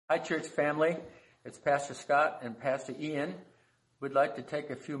Hi, church family. It's Pastor Scott and Pastor Ian. We'd like to take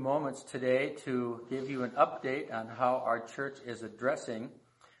a few moments today to give you an update on how our church is addressing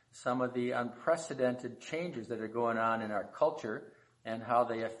some of the unprecedented changes that are going on in our culture and how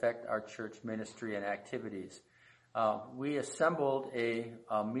they affect our church ministry and activities. We assembled a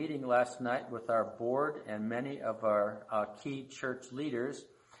meeting last night with our board and many of our key church leaders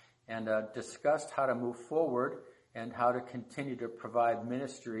and discussed how to move forward and how to continue to provide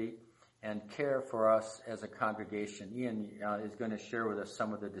ministry and care for us as a congregation. Ian is going to share with us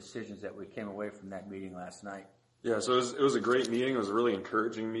some of the decisions that we came away from that meeting last night. Yeah, so it was a great meeting. It was a really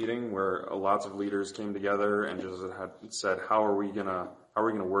encouraging meeting where lots of leaders came together and just had said, how are we gonna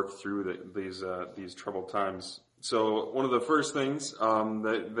work through these troubled times? So one of the first things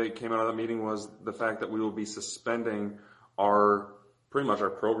that came out of that meeting was the fact that we will be suspending pretty much our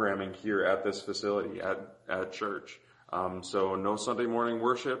programming here at this facility at church. So no Sunday morning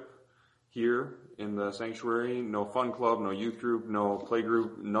worship here in the sanctuary, no fun club, no youth group, no play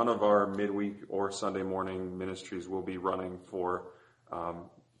group. None of our midweek or Sunday morning ministries will be running for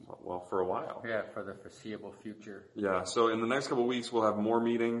a while. Yeah, for the foreseeable future. Yeah, so in the next couple of weeks, we'll have more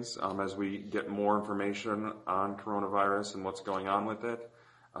meetings as we get more information on coronavirus and what's going on with it.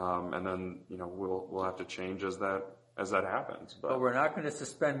 And then, we'll have to change as that happens. But we're not going to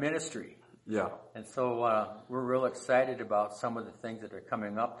suspend ministry. Yeah. And so we're real excited about some of the things that are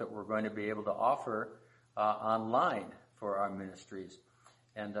coming up that we're going to be able to offer online for our ministries.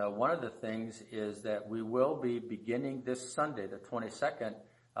 And one of the things is that we will be beginning this Sunday, the 22nd,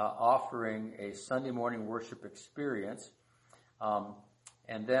 offering a Sunday morning worship experience.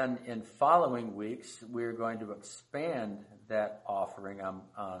 And then in following weeks, we're going to expand that offering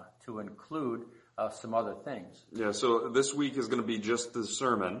to include some other things. Yeah, so this week is going to be just the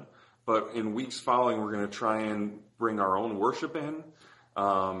sermon, but in weeks following, we're going to try and bring our own worship in,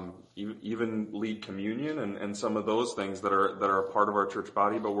 even lead communion and some of those things that are a part of our church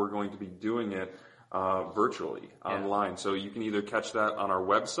body, but we're going to be doing it virtually online. So you can either catch that on our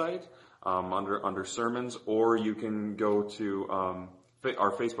website under sermons, or you can go to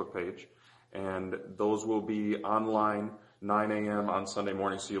our Facebook page, and those will be online 9 a.m. on Sunday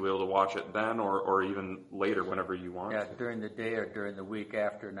morning, so you'll be able to watch it then or even later whenever you want. Yeah, during the day or during the week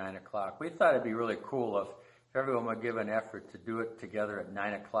after 9 o'clock. We thought it'd be really cool if everyone would give an effort to do it together at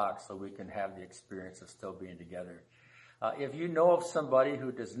 9 o'clock so we can have the experience of still being together. If you know of somebody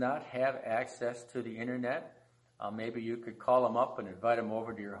who does not have access to the internet, maybe you could call them up and invite them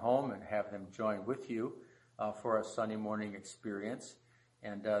over to your home and have them join with you for a Sunday morning experience.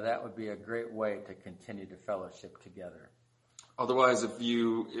 And that would be a great way to continue to fellowship together. Otherwise, if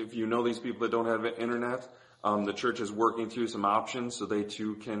you know these people that don't have internet, the church is working through some options so they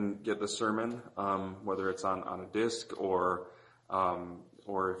too can get the sermon, whether it's on a disc or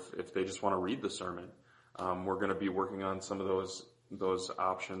if they just want to read the sermon. We're going to be working on some of those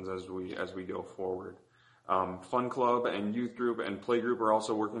options as we go forward. Fun club and youth group and play group are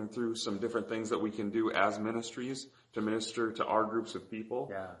also working through some different things that we can do as ministries to minister to our groups of people.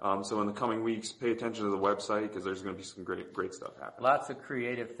 Yeah. So in the coming weeks, pay attention to the website because there's going to be some great stuff happening. Lots of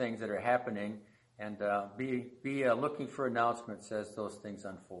creative things that are happening, and be looking for announcements as those things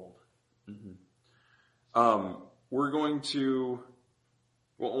unfold. Mm-hmm. We're going to.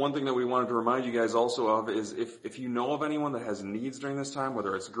 Well, one thing that we wanted to remind you guys also of is if you know of anyone that has needs during this time,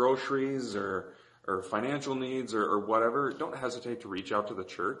 whether it's groceries or financial needs or whatever, don't hesitate to reach out to the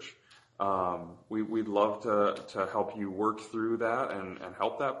church. We'd love to help you work through that and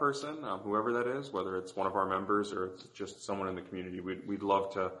help that person, whoever that is, whether it's one of our members or it's just someone in the community. We'd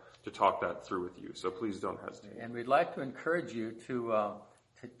love to talk that through with you. So please don't hesitate. And we'd like to encourage you to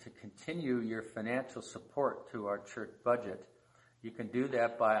continue your financial support to our church budget. You can do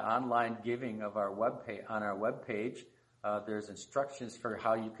that by online giving of our on our webpage. There's instructions for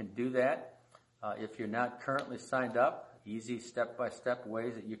how you can do that. If you're not currently signed up, easy step-by-step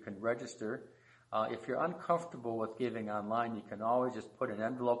ways that you can register. If you're uncomfortable with giving online, you can always just put an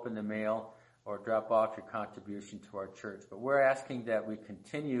envelope in the mail or drop off your contribution to our church. But we're asking that we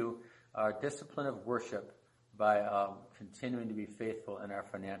continue our discipline of worship by continuing to be faithful in our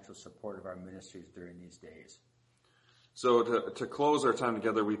financial support of our ministries during these days. So to close our time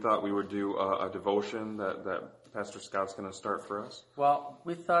together, we thought we would do a devotion that Pastor Scott's going to start for us. Well,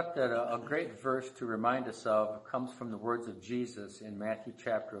 we thought that a great verse to remind us of comes from the words of Jesus in Matthew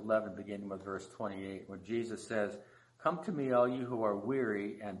chapter 11, beginning with verse 28, where Jesus says, "Come to me, all you who are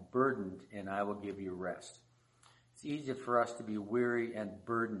weary and burdened, and I will give you rest." It's easy for us to be weary and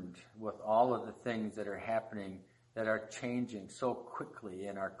burdened with all of the things that are happening that are changing so quickly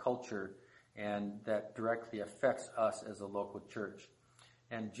in our culture and that directly affects us as a local church.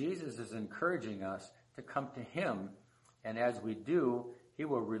 And Jesus is encouraging us to come to him, and as we do, he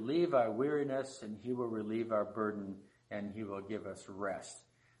will relieve our weariness, and he will relieve our burden, and he will give us rest.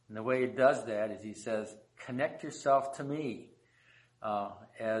 And the way he does that is he says, connect yourself to me.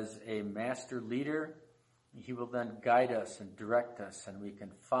 As a master leader, he will then guide us and direct us, and we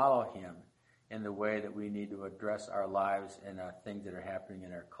can follow him in the way that we need to address our lives and things that are happening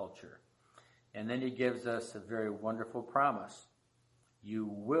in our culture. And then he gives us a very wonderful promise. You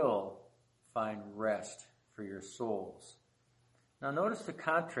will find rest for your souls. Now notice the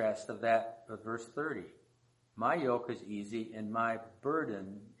contrast of that with verse 30. My yoke is easy and my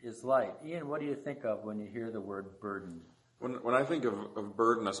burden is light. Ian, what do you think of when you hear the word burden? When I think of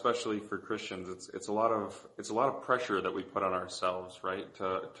burden, especially for Christians, it's a lot of pressure that we put on ourselves, right?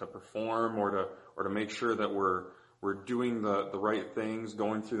 To perform or to make sure that we're doing the right things,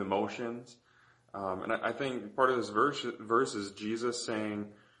 going through the motions. And I think part of this verse is Jesus saying,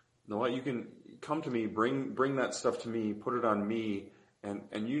 you know what, you can come to me, bring that stuff to me, put it on me,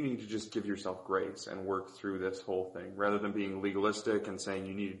 and you need to just give yourself grace and work through this whole thing. Rather than being legalistic and saying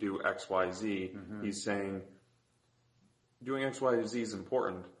you need to do X, Y, Z, he's saying doing X, Y, Z is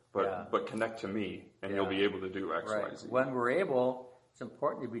important, but connect to me and you'll be able to do X, Y, Z. When we're able, it's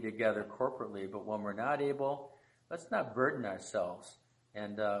important to be together corporately, but when we're not able, let's not burden ourselves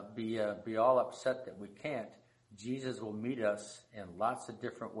and be all upset that we can't. Jesus will meet us in lots of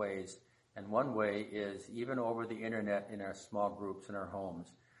different ways, and one way is even over the internet in our small groups in our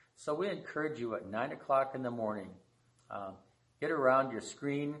homes. So we encourage you at 9 o'clock in the morning, get around your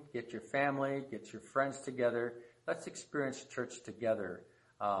screen, get your family, get your friends together. Let's experience church together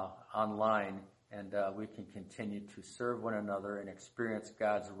online, and we can continue to serve one another and experience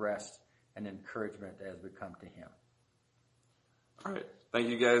God's rest and encouragement as we come to him. All right. Thank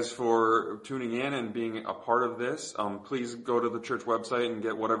you guys for tuning in and being a part of this. Please go to the church website and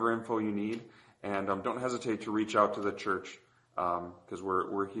get whatever info you need. And don't hesitate to reach out to the church because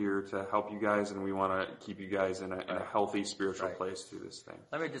we're here to help you guys, and we want to keep you guys in a healthy spiritual place through this thing.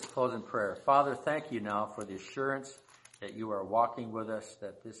 Let me just close in prayer. Father, thank you now for the assurance that you are walking with us,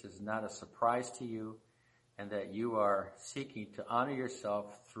 that this is not a surprise to you, and that you are seeking to honor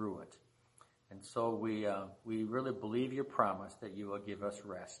yourself through it. And so we really believe your promise that you will give us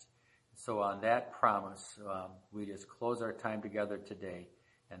rest. So on that promise, we just close our time together today,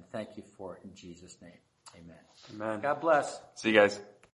 and thank you for it in Jesus' name. Amen. Amen. God bless. See you guys.